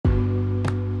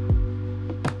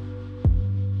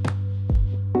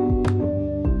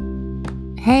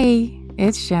Hey,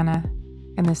 it's Jenna,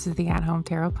 and this is the At Home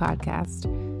Tarot Podcast,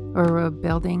 where we're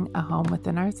building a home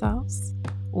within ourselves,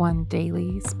 one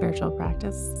daily spiritual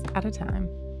practice at a time.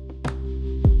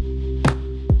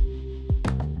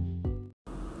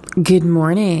 Good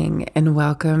morning, and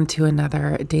welcome to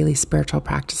another daily spiritual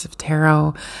practice of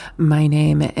tarot. My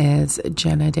name is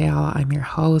Jenna Dale. I'm your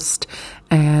host,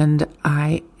 and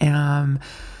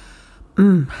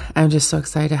I'm just so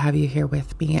excited to have you here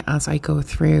with me as I go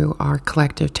through our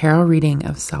collective tarot reading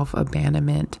of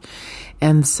self-abandonment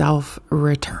and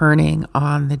self-returning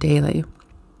on the daily.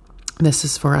 This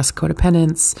is for us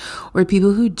codependents or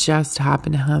people who just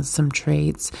happen to have some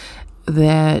traits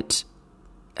that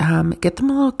get them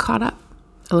a little caught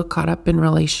up in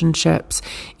relationships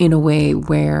in a way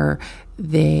where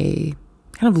they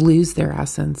kind of lose their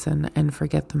essence and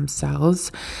forget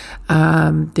themselves.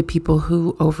 The people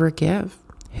who overgive,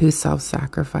 who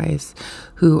self-sacrifice,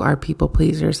 who are people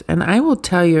pleasers. And I will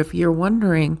tell you, if you're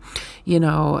wondering,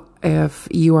 if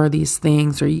you are these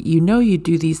things or you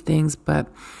do these things, but,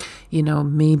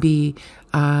 maybe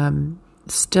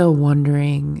still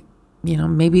wondering,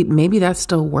 maybe that's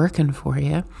still working for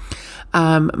you.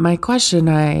 My question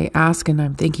I ask and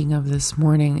I'm thinking of this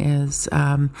morning is,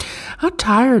 how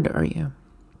tired are you?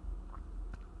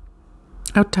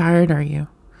 How tired are you?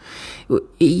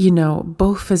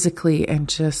 Both physically and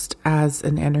just as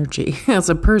an energy, as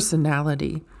a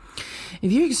personality.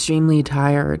 If you're extremely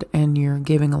tired and you're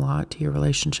giving a lot to your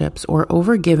relationships or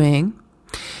overgiving,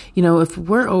 if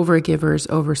we're overgivers,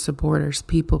 over-supporters,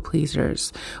 people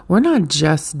pleasers, we're not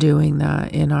just doing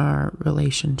that in our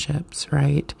relationships,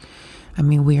 right? I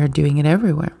mean, we are doing it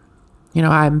everywhere.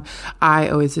 I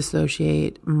always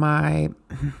associate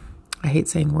I hate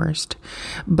saying worst,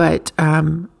 but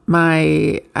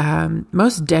my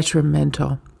most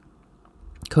detrimental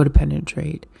codependent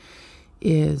trait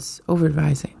is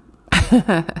over-advising.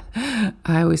 I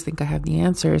always think I have the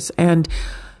answers. And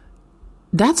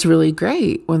that's really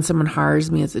great when someone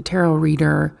hires me as a tarot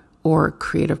reader or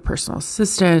creative personal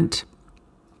assistant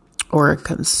or a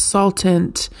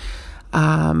consultant,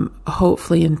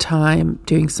 hopefully in time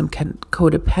doing some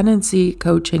codependency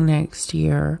coaching next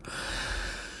year.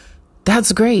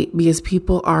 That's great because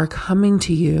people are coming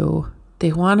to you.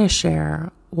 They want to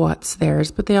share what's theirs,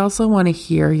 but they also want to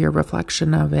hear your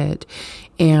reflection of it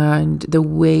and the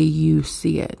way you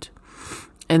see it.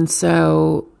 And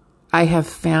so I have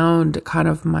found kind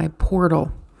of my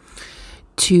portal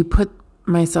to put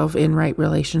myself in right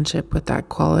relationship with that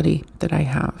quality that I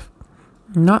have.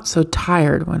 I'm not so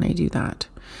tired when I do that.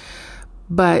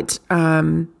 But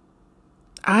I'm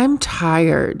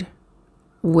tired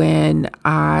when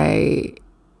I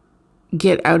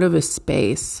get out of a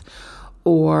space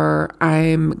or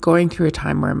I'm going through a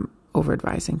time where I'm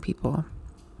over-advising people.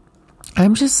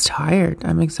 I'm just tired.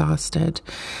 I'm exhausted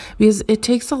because it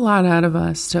takes a lot out of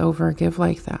us to overgive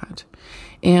like that.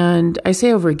 And I say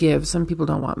overgive. Some people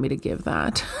don't want me to give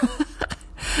that.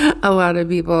 A lot of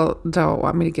people don't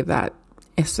want me to give that,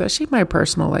 especially my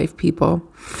personal life people.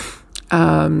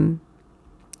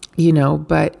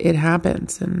 But it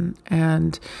happens.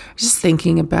 And just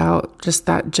thinking about just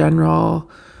that general,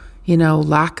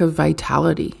 lack of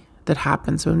vitality that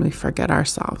happens when we forget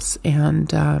ourselves. And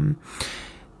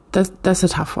that's a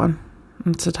tough one.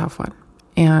 It's a tough one.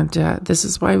 And this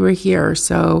is why we're here.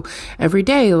 So every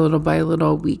day, little by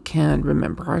little, we can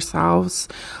remember ourselves,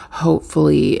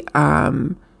 hopefully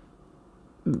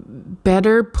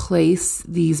better place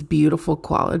these beautiful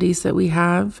qualities that we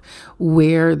have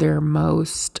where they're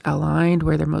most aligned,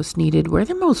 where they're most needed, where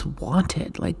they're most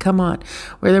wanted. Like, come on,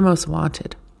 where they're most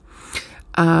wanted.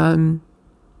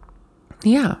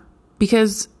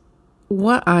 Because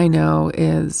what I know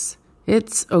is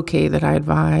it's okay that I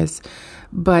advise,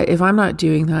 but if I'm not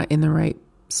doing that in the right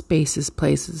spaces,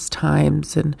 places,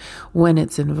 times, and when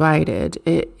it's invited,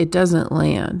 it doesn't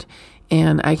land.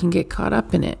 And I can get caught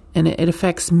up in it. And it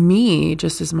affects me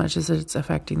just as much as it's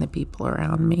affecting the people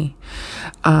around me,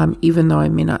 even though I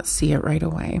may not see it right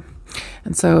away.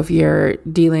 And so if you're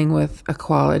dealing with a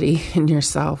quality in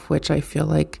yourself, which I feel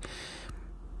like,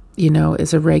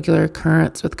 is a regular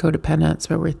occurrence with codependence,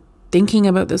 where we're thinking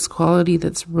about this quality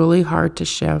that's really hard to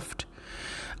shift,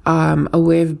 a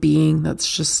way of being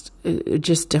that's just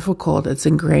difficult, it's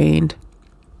ingrained.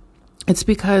 It's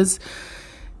because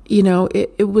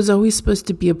it was always supposed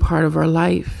to be a part of our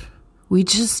life. We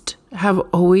just have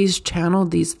always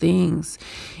channeled these things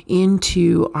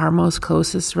into our most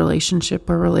closest relationship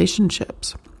or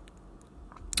relationships.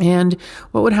 And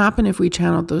what would happen if we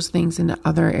channeled those things into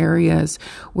other areas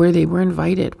where they were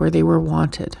invited, where they were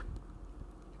wanted?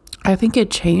 I think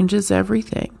it changes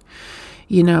everything,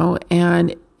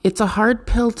 and it's a hard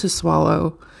pill to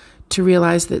swallow to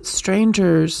realize that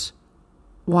strangers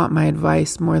want my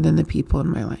advice more than the people in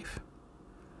my life.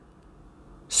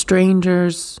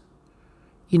 Strangers,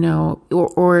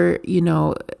 or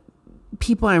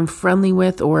people I'm friendly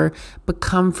with or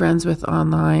become friends with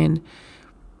online,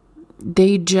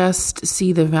 they just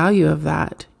see the value of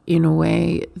that in a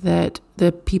way that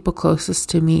the people closest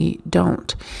to me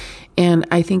don't. And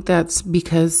I think that's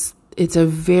because it's a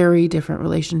very different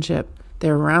relationship.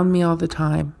 They're around me all the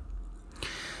time.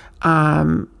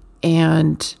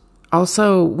 And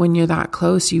also when you're that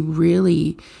close, you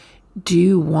really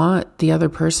do want the other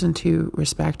person to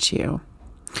respect you,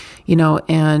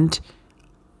 and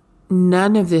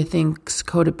none of the things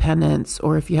codependence,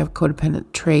 or if you have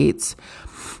codependent traits,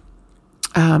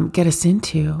 get us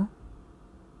into,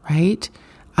 right?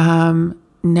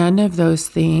 None of those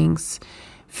things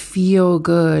feel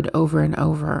good over and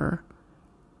over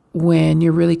when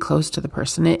you're really close to the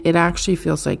person. It actually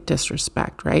feels like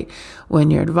disrespect, right? When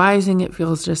you're advising, it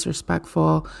feels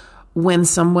disrespectful. When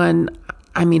someone,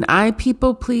 I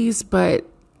people please, but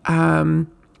I'm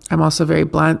also very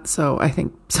blunt. So I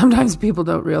think sometimes people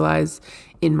don't realize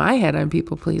in my head I'm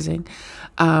people pleasing.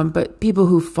 But people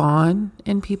who fawn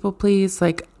and people please,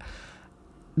 like,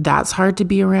 that's hard to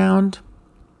be around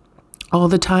all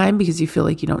the time because you feel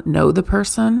like you don't know the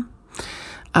person.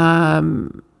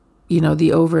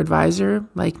 The over advisor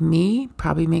like me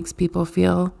probably makes people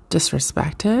feel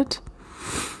disrespected.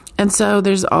 And so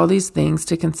there's all these things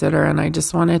to consider. And I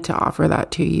just wanted to offer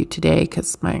that to you today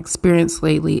because my experience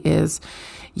lately is,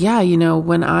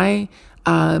 when I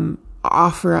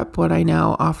offer up what I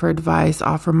know, offer advice,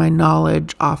 offer my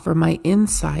knowledge, offer my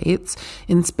insights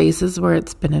in spaces where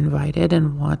it's been invited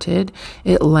and wanted,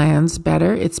 it lands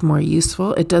better. It's more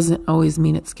useful. It doesn't always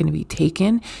mean it's going to be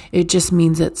taken. It just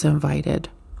means it's invited,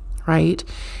 right?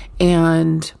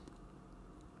 And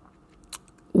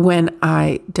when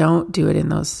I don't do it in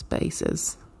those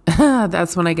spaces,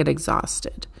 that's when I get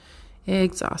exhausted.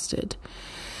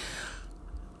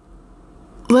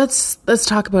 Let's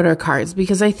talk about our cards,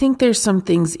 because I think there's some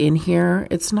things in here.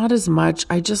 It's not as much.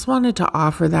 I just wanted to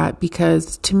offer that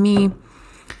because to me,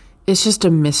 it's just a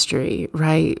mystery,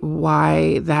 right?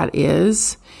 Why that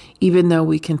is, even though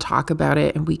we can talk about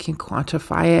it and we can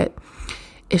quantify it.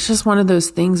 It's just one of those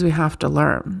things we have to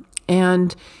learn.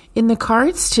 And in the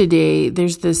cards today,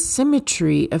 there's this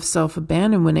symmetry of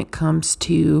self-abandon when it comes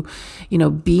to,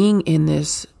 being in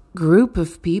this group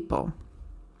of people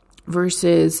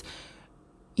versus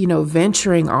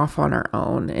venturing off on our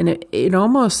own. And it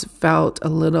almost felt a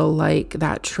little like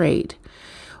that trait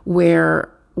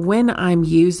where when I'm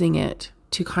using it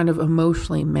to kind of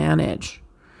emotionally manage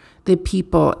the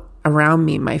people around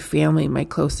me, my family, my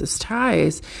closest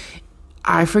ties,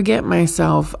 I forget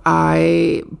myself.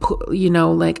 I'm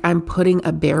putting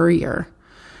a barrier,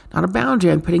 not a boundary.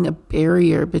 I'm putting a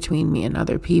barrier between me and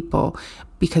other people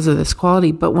because of this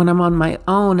quality. But when I'm on my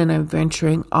own and I'm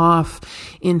venturing off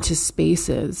into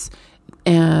spaces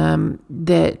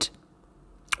that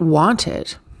want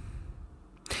it,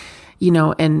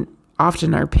 and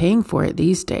often are paying for it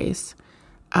these days,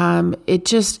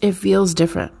 it feels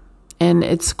different. And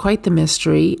it's quite the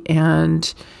mystery.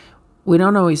 And we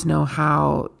don't always know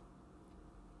how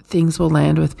things will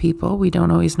land with people. We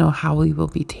don't always know how we will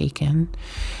be taken.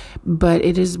 But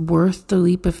it is worth the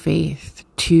leap of faith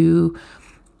to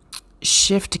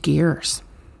shift gears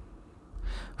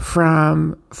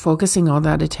from focusing all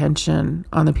that attention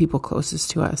on the people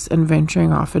closest to us and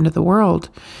venturing off into the world,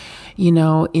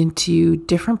 into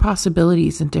different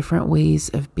possibilities and different ways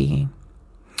of being.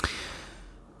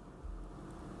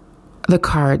 The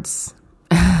cards.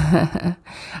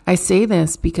 I say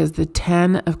this because the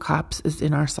 10 of Cups is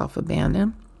in our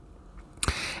self-abandon,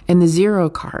 and the 0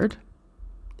 card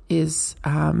is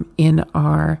in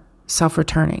our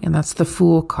self-returning, and that's the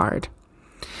Fool card.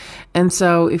 And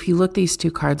so if you look these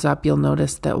two cards up, you'll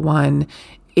notice that one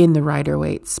in the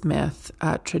Rider-Waite-Smith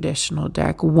traditional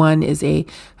deck, one is a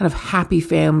kind of happy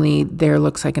family. There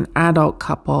looks like an adult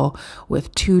couple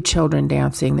with 2 children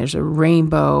dancing. There's a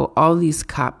rainbow, all these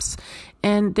cups.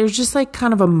 And there's just like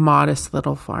kind of a modest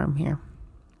little farm here.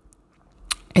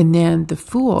 And then the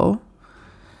Fool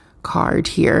card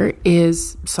here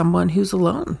is someone who's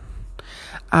alone.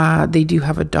 They do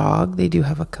have a dog. They do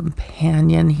have a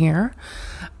companion here.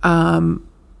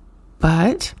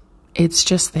 But it's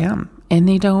just them. And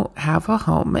they don't have a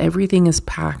home. Everything is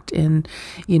packed in,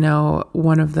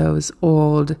 one of those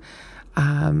old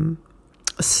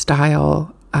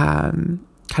style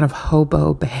kind of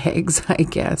hobo bags, I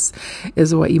guess,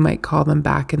 is what you might call them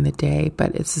back in the day.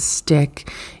 But it's a stick,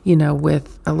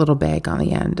 with a little bag on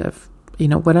the end of,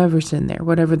 whatever's in there,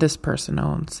 whatever this person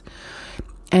owns.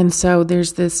 And so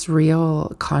there's this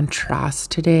real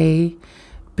contrast today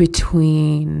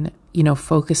between,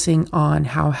 focusing on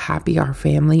how happy our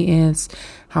family is,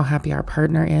 how happy our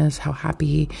partner is, how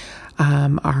happy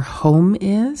our home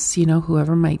is,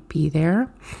 whoever might be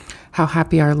there, how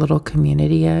happy our little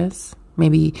community is.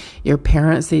 Maybe your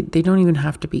parents, they don't even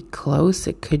have to be close.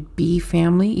 It could be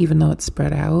family, even though it's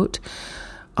spread out.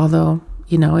 Although,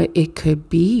 it could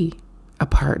be a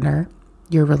partner,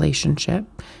 your relationship.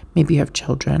 Maybe you have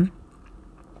children.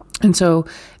 And so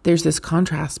there's this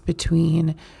contrast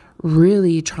between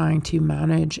really trying to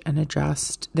manage and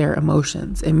adjust their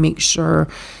emotions and make sure,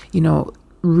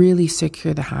 really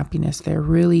secure the happiness there,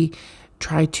 really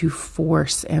try to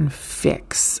force and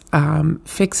fix.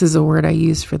 Fix is a word I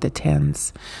use for the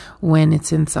tens when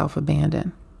it's in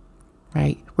self-abandon,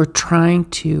 right? We're trying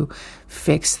to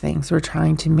fix things. We're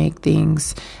trying to make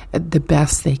things the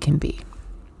best they can be.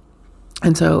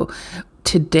 And so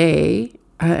today,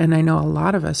 and I know a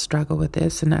lot of us struggle with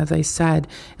this, and as I said,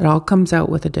 it all comes out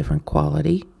with a different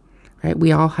quality, right?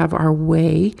 We all have our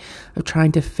way of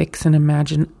trying to fix and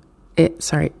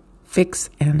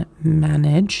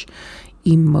manage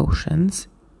emotions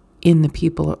in the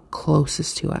people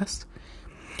closest to us.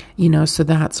 So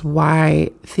that's why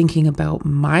thinking about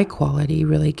my quality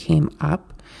really came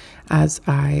up as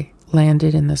I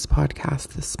landed in this podcast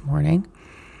this morning.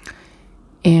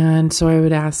 And so I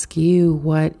would ask you,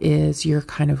 what is your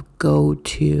kind of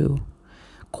go-to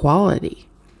quality?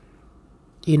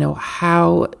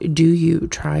 How do you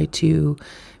try to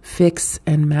fix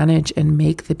and manage and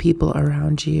make the people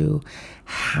around you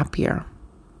happier,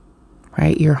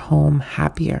 right? Your home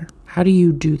happier. How do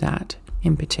you do that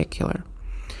in particular?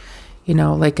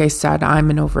 Like I said,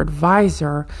 I'm an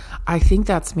over-advisor. I think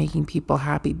that's making people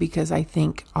happy because I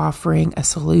think offering a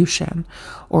solution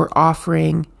or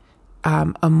offering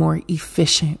a more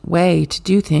efficient way to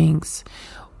do things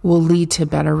will lead to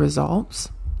better results.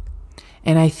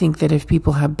 And I think that if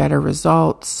people have better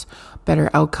results, better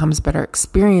outcomes, better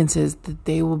experiences, that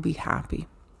they will be happy.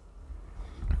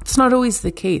 It's not always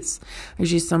the case.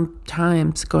 As you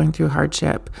sometimes going through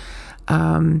hardship,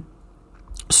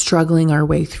 struggling our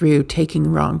way through,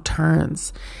 taking wrong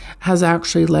turns, has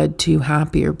actually led to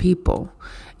happier people.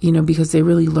 Because they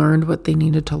really learned what they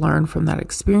needed to learn from that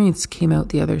experience, came out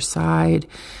the other side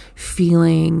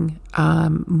feeling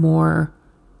more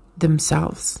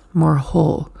themselves, more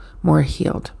whole, more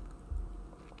healed.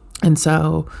 And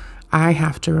so I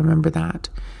have to remember that.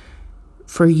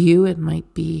 For you, it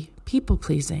might be people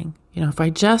pleasing. If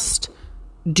I just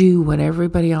do what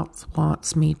everybody else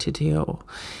wants me to do,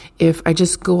 if I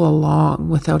just go along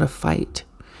without a fight,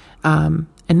 and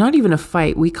not even a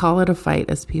fight, we call it a fight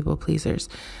as people pleasers.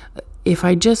 If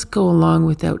I just go along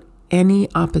without any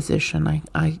opposition,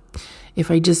 if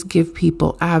I just give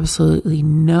people absolutely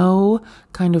no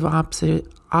kind of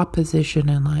opposition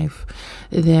in life,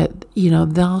 that,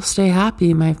 they'll stay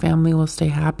happy, my family will stay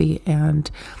happy. And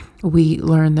we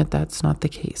learn that that's not the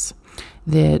case,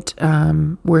 that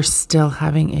we're still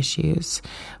having issues,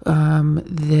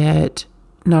 that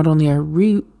not only are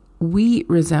we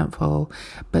resentful,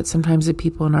 but sometimes the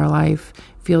people in our life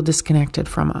feel disconnected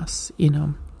from us.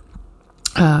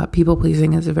 People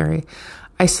pleasing is a very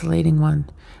isolating one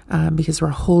because we're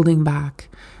holding back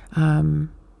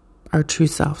our true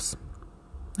selves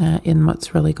in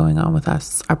what's really going on with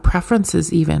us, our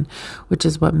preferences even, which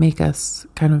is what make us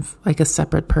kind of like a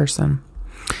separate person.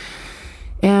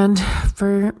 And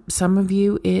for some of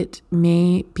you, it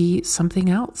may be something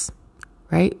else.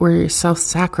 Right? We're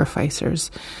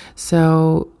self-sacrificers.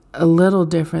 So a little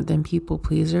different than people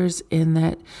pleasers in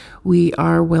that we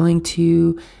are willing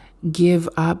to give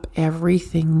up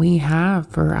everything we have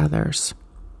for others,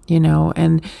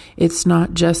 and it's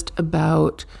not just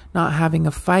about not having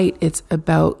a fight. It's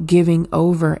about giving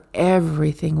over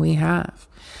everything we have.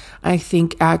 I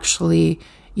think actually,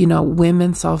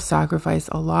 women self-sacrifice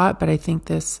a lot, but I think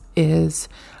this is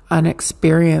an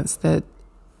experience that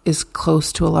is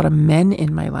close to a lot of men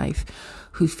in my life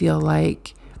who feel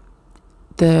like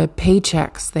the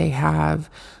paychecks they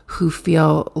have, who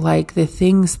feel like the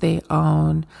things they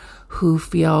own, who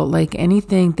feel like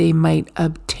anything they might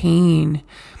obtain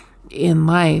in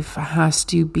life has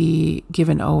to be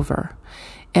given over.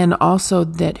 And also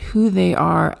that who they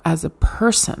are as a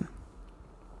person,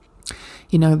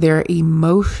 their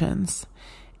emotions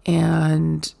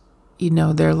and,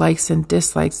 their likes and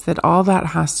dislikes, that all that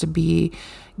has to be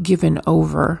given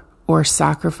over or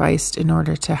sacrificed in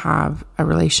order to have a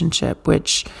relationship,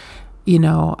 which,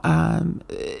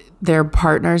 their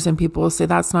partners and people will say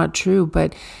that's not true,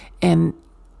 and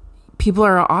People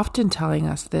are often telling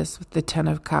us this with the 10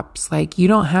 of Cups, like, you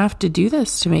don't have to do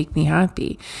this to make me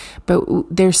happy. But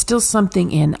there's still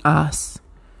something in us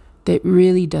that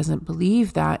really doesn't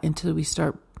believe that until we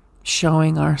start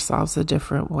showing ourselves a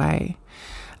different way.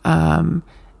 And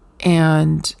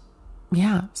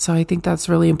yeah, so I think that's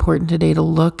really important today to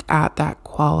look at that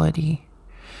quality.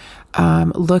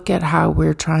 Look at how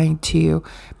we're trying to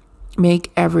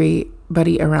make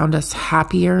everybody around us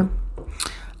happier,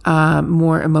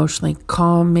 more emotionally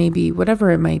calm, maybe,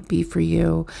 whatever it might be for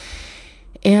you.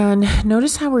 And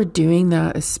notice how we're doing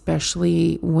that,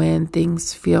 especially when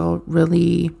things feel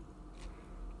really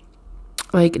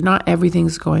like not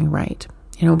everything's going right.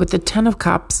 With the 10 of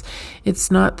Cups, it's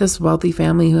not this wealthy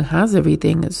family who has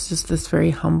everything. It's just this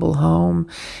very humble home.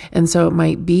 And so it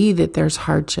might be that there's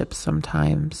hardships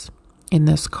sometimes in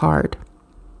this card.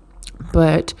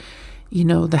 But,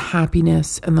 the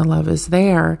happiness and the love is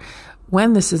there.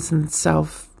 When this isn't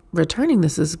self-returning,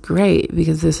 this is great,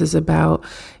 because this is about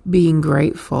being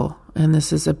grateful. And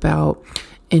this is about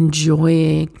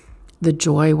enjoying the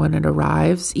joy when it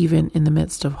arrives, even in the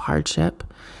midst of hardship,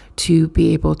 to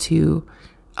be able to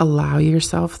allow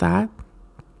yourself that.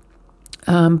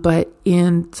 But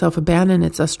in self-abandon,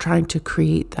 it's us trying to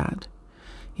create that.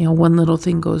 One little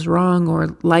thing goes wrong,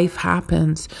 or life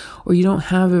happens, or you don't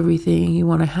have everything you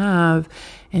want to have,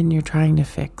 and you're trying to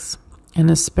fix, and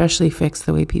especially fix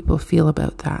the way people feel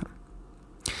about that.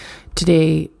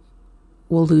 Today,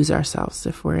 we'll lose ourselves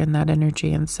if we're in that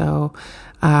energy. And so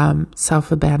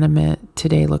self-abandonment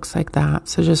today looks like that.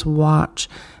 So just watch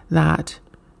that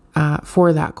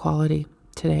for that quality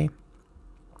today.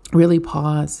 Really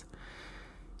pause.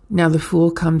 Now the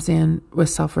Fool comes in with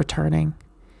self-returning.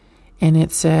 And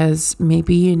it says,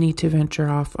 maybe you need to venture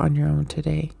off on your own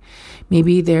today.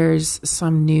 Maybe there's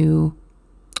some new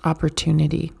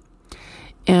opportunity.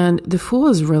 And the Fool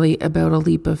is really about a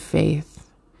leap of faith.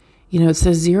 It's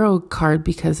a 0 card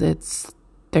because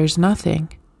there's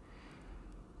nothing.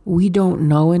 We don't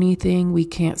know anything. We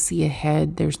can't see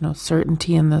ahead. There's no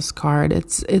certainty in this card.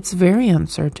 It's very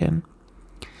uncertain.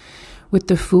 With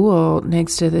the Fool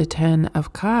next to the 10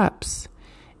 of Cups,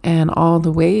 and all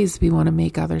the ways we want to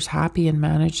make others happy and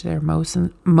manage their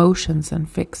emotions and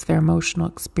fix their emotional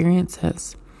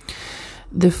experiences,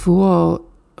 the Fool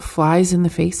flies in the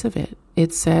face of it.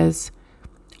 It says,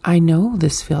 I know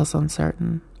this feels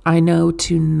uncertain. I know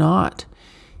to not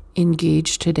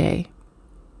engage today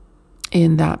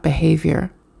in that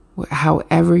behavior.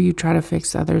 However you try to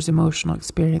fix others' emotional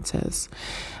experiences,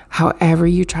 however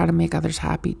you try to make others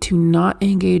happy, to not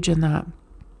engage in that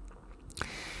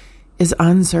is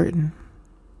uncertain.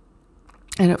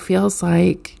 And it feels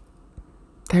like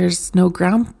there's no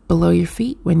ground below your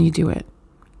feet when you do it.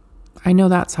 I know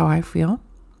that's how I feel.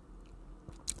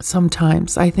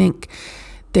 Sometimes I think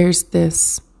there's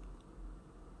this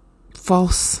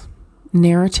false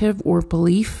narrative or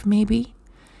belief, maybe,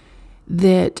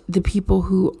 that the people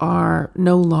who are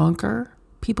no longer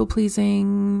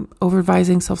people-pleasing,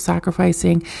 over-advising,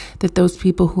 self-sacrificing, that those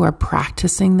people who are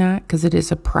practicing that, because it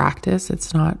is a practice,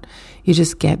 it's not, you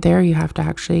just get there, you have to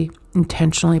actually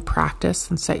intentionally practice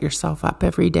and set yourself up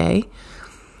every day,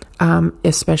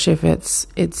 especially if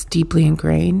it's deeply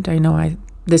ingrained. I know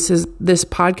this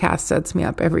podcast sets me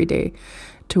up every day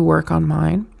to work on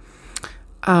mine.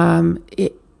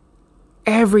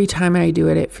 Every time I do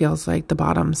it, it feels like the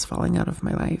bottom's falling out of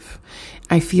my life.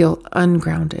 I feel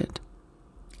ungrounded.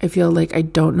 I feel like I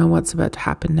don't know what's about to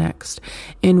happen next.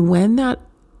 And when that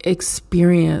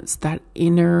experience, that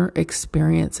inner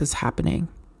experience is happening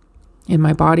in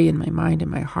my body, in my mind, in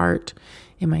my heart,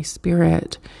 in my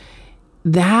spirit,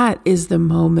 that is the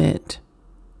moment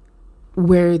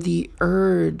where the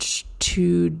urge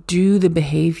to do the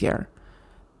behavior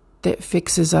that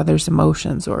fixes others'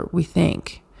 emotions, or we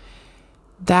think,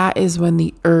 that is when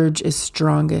the urge is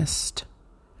strongest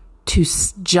to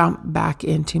jump back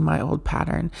into my old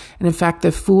pattern. And in fact,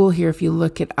 the Fool here, if you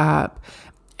look it up,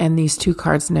 and these two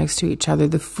cards next to each other,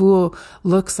 the Fool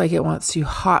looks like it wants to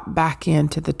hop back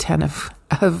into the 10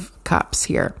 of Cups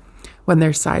here when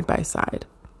they're side by side.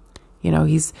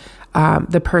 He's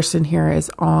the person here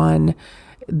is on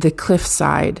the cliff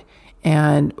side,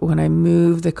 and when I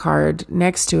move the card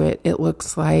next to it, it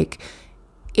looks like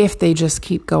if they just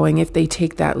keep going, if they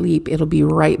take that leap, it'll be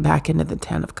right back into the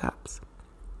 10 of Cups.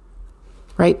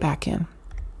 Right back in.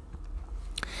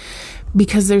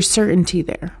 Because there's certainty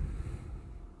there.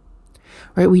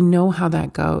 Right? We know how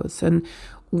that goes. And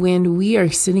when we are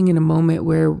sitting in a moment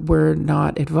where we're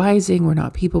not advising, we're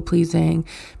not people pleasing,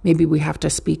 maybe we have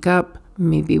to speak up,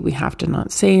 maybe we have to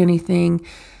not say anything,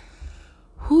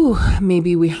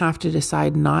 maybe we have to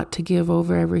decide not to give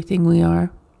over everything we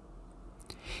are.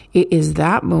 It is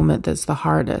that moment that's the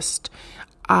hardest,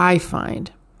 I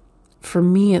find. For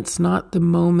me, it's not the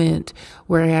moment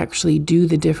where I actually do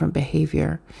the different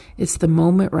behavior. It's the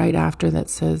moment right after that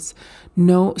says,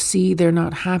 no, see, they're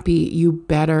not happy. You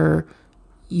better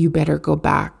go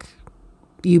back.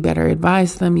 You better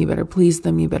advise them. You better please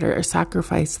them. You better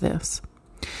sacrifice this.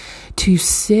 To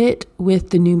sit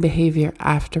with the new behavior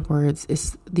afterwards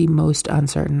is the most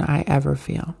uncertain I ever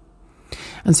feel.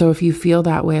 And so if you feel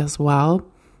that way as well,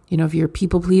 if you're a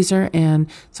people pleaser and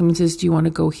someone says, do you want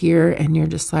to go here? And you're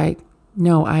just like,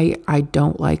 no, I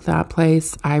don't like that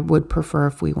place. I would prefer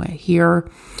if we went here.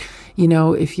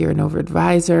 If you're an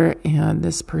over-advisor and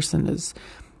this person is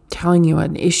telling you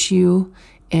an issue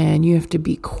and you have to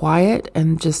be quiet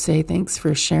and just say, thanks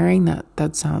for sharing,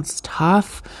 that sounds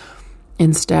tough.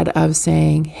 Instead of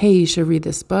saying, hey, you should read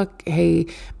this book. Hey,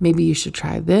 maybe you should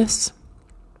try this.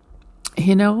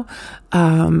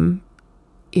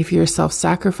 If you're a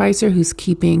self-sacrificer who's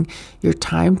keeping your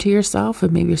time to yourself,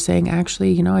 and maybe you're saying,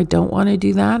 actually, I don't want to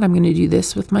do that. I'm going to do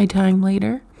this with my time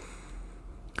later.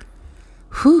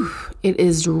 It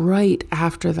is right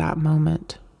after that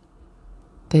moment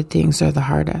that things are the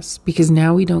hardest, because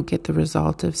now we don't get the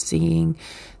result of seeing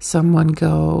someone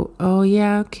go, oh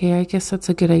yeah, okay, I guess that's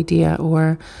a good idea.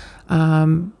 Or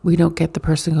we don't get the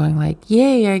person going like,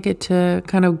 yay, I get to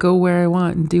kind of go where I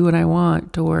want and do what I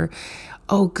want. Or,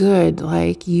 oh, good,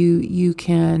 like you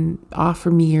can offer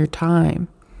me your time.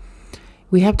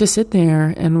 We have to sit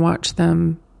there and watch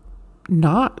them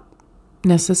not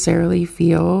necessarily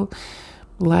feel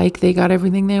like they got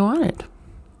everything they wanted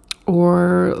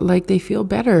or like they feel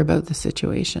better about the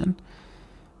situation.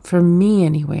 For me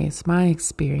anyways, my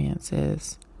experience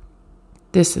is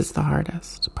this is the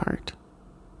hardest part.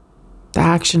 The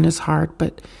action is hard,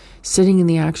 but sitting in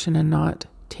the action and not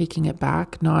taking it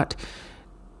back, not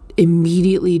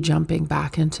immediately jumping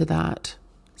back into that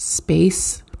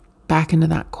space, back into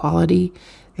that quality,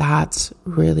 that's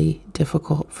really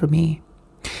difficult for me.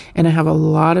 And I have a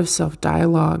lot of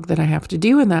self-dialogue that I have to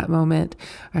do in that moment.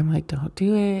 I'm like, don't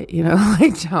do it,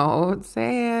 like, don't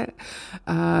say it.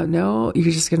 No,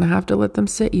 you're just going to have to let them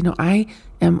sit. I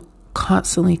am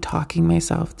constantly talking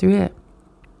myself through it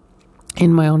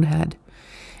in my own head.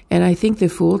 And I think the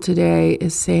Fool today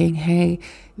is saying, hey,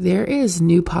 there is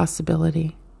new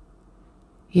possibility.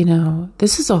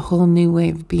 This is a whole new way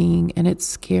of being, and it's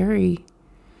scary.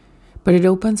 But it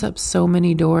opens up so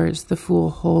many doors. The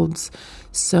Fool holds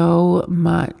so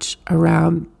much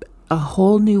around a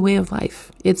whole new way of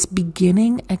life. It's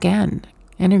beginning again,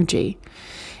 energy.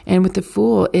 And with the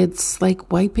Fool, it's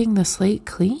like wiping the slate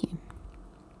clean.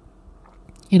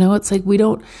 It's like we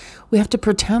have to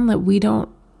pretend that we don't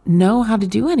know how to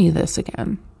do any of this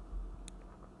again.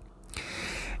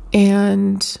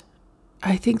 And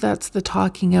I think that's the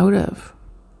talking out of,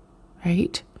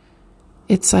 right?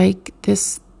 It's like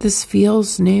this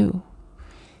feels new.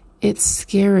 It's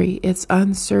scary. It's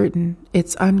uncertain.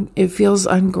 It feels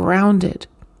ungrounded.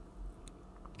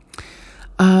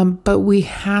 But we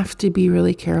have to be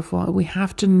really careful. We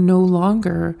have to no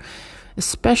longer,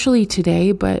 especially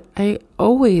today, but I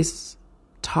always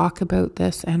talk about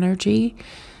this energy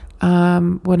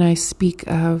when I speak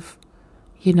of,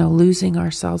 losing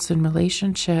ourselves in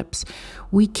relationships.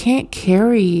 We can't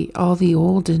carry all the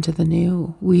old into the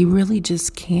new. We really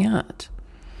just can't.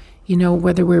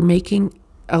 Whether we're making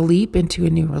a leap into a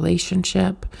new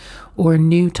relationship or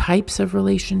new types of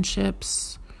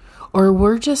relationships, or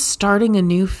we're just starting a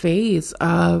new phase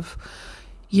of,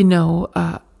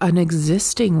 an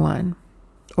existing one,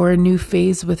 or a new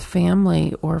phase with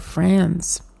family or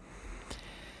friends.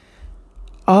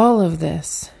 All of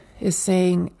this is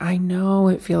saying, I know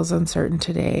it feels uncertain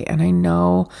today, and I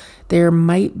know there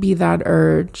might be that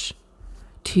urge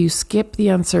to skip the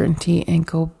uncertainty and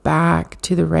go back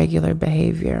to the regular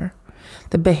behavior,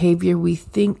 the behavior we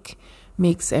think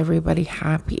makes everybody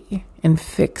happy and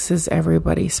fixes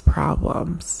everybody's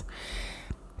problems.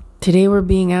 Today we're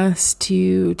being asked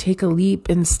to take a leap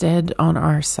instead on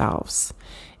ourselves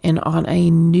and on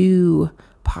a new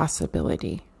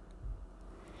possibility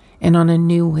and on a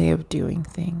new way of doing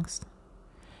things.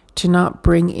 To not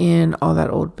bring in all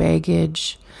that old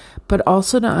baggage, but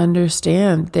also to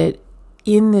understand that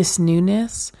in this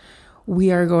newness,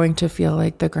 we are going to feel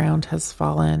like the ground has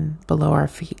fallen below our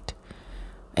feet.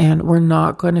 And we're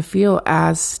not going to feel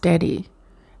as steady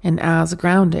and as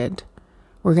grounded.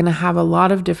 We're going to have a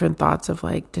lot of different thoughts of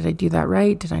like, did I do that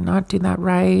right? Did I not do that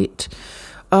right?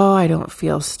 Oh, I don't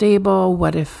feel stable.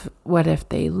 What if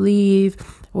they leave?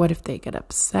 What if they get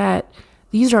upset?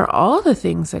 These are all the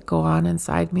things that go on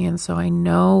inside me. And so I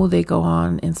know they go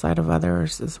on inside of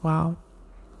others as well.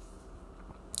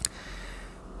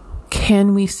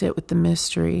 Can we sit with the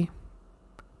mystery?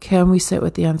 Can we sit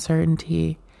with the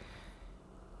uncertainty?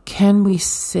 Can we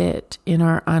sit in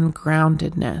our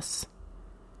ungroundedness?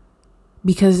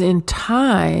 Because in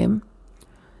time,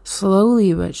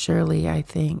 slowly but surely, I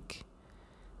think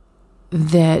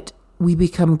that we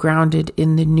become grounded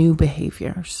in the new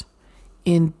behaviors,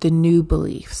 in the new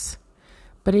beliefs.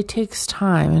 But it takes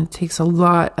time, and it takes a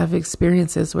lot of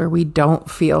experiences where we don't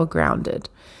feel grounded.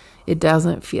 It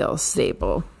doesn't feel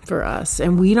stable for us,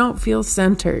 and we don't feel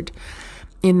centered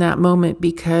in that moment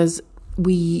because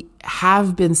we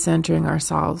have been centering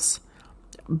ourselves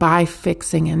by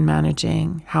fixing and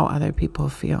managing how other people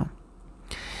feel.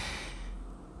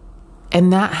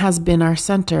 And that has been our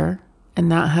center,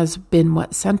 and that has been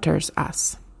what centers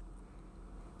us.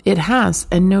 It has,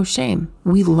 and no shame.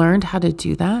 We learned how to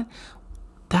do that.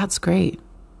 That's great.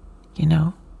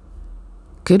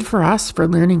 Good for us for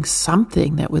learning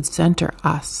something that would center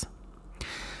us.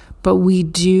 But we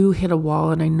do hit a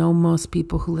wall, and I know most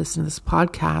people who listen to this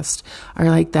podcast are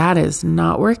like, that is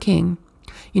not working,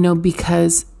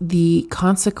 because the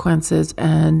consequences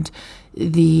and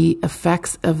the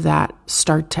effects of that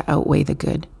start to outweigh the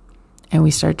good. And we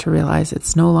start to realize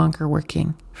it's no longer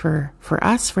working for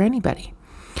us, for anybody.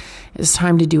 It's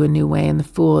time to do a new way. And the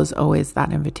Fool is always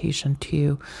that invitation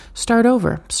to start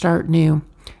over, start new,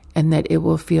 and that it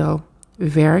will feel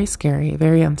very scary,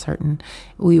 very uncertain.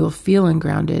 We will feel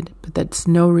ungrounded, but that's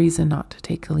no reason not to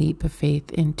take a leap of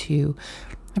faith into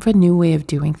a new way of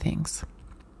doing things.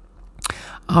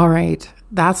 All right,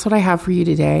 that's what I have for you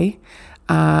today.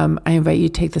 I invite you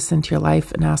to take this into your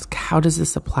life and ask, how does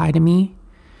this apply to me?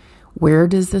 Where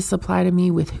does this apply to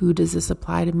me? With who does this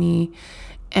apply to me?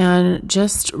 And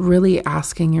just really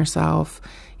asking yourself,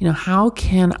 how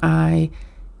can I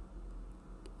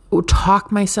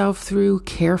talk myself through,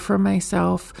 care for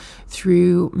myself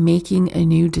through making a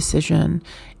new decision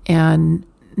and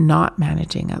not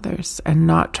managing others and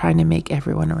not trying to make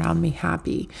everyone around me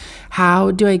happy?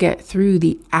 How do I get through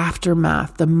the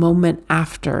aftermath, the moment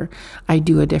after I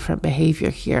do a different behavior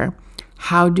here?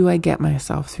 How do I get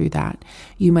myself through that?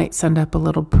 You might send up a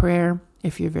little prayer.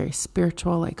 If you're very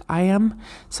spiritual like I am,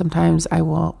 sometimes I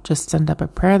will just send up a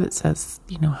prayer that says,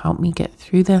 help me get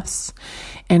through this.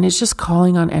 And it's just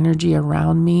calling on energy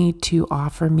around me to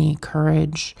offer me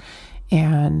courage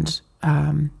and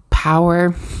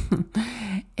power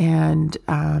and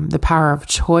the power of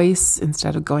choice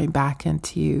instead of going back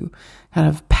into kind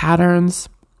of patterns,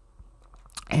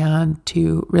 and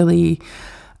to really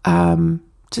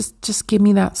just give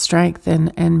me that strength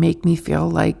and make me feel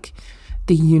like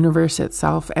the universe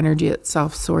itself, energy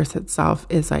itself, source itself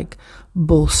is like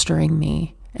bolstering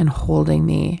me and holding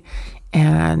me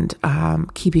and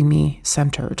keeping me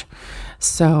centered.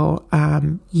 So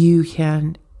you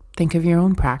can think of your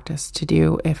own practice to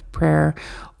do if prayer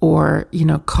or,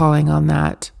 calling on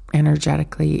that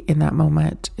energetically in that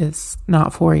moment is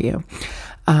not for you.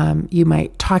 You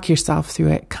might talk yourself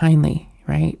through it kindly,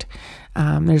 right?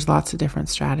 There's lots of different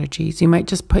strategies. You might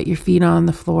just put your feet on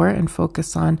the floor and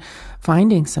focus on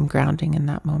finding some grounding in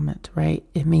that moment, right?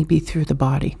 It may be through the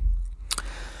body.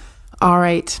 All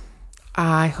right.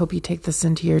 I hope you take this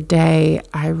into your day.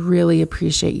 I really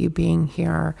appreciate you being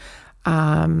here.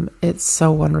 It's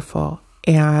so wonderful.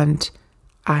 And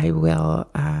I will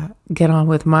get on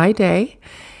with my day.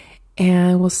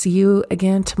 And we'll see you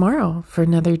again tomorrow for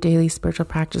another daily spiritual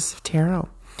practice of tarot.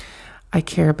 I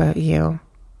care about you.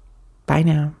 Bye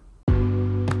now.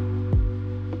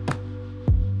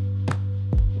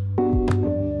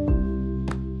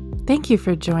 Thank you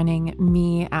for joining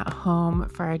me at home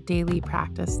for our daily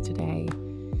practice today.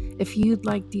 If you'd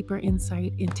like deeper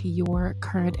insight into your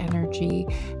current energy,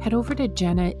 head over to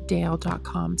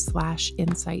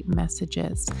janetdale.com/insight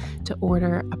messages to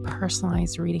order a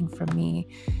personalized reading from me.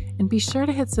 And be sure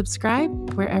to hit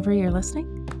subscribe wherever you're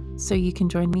listening so you can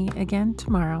join me again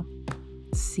tomorrow.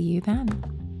 See you then.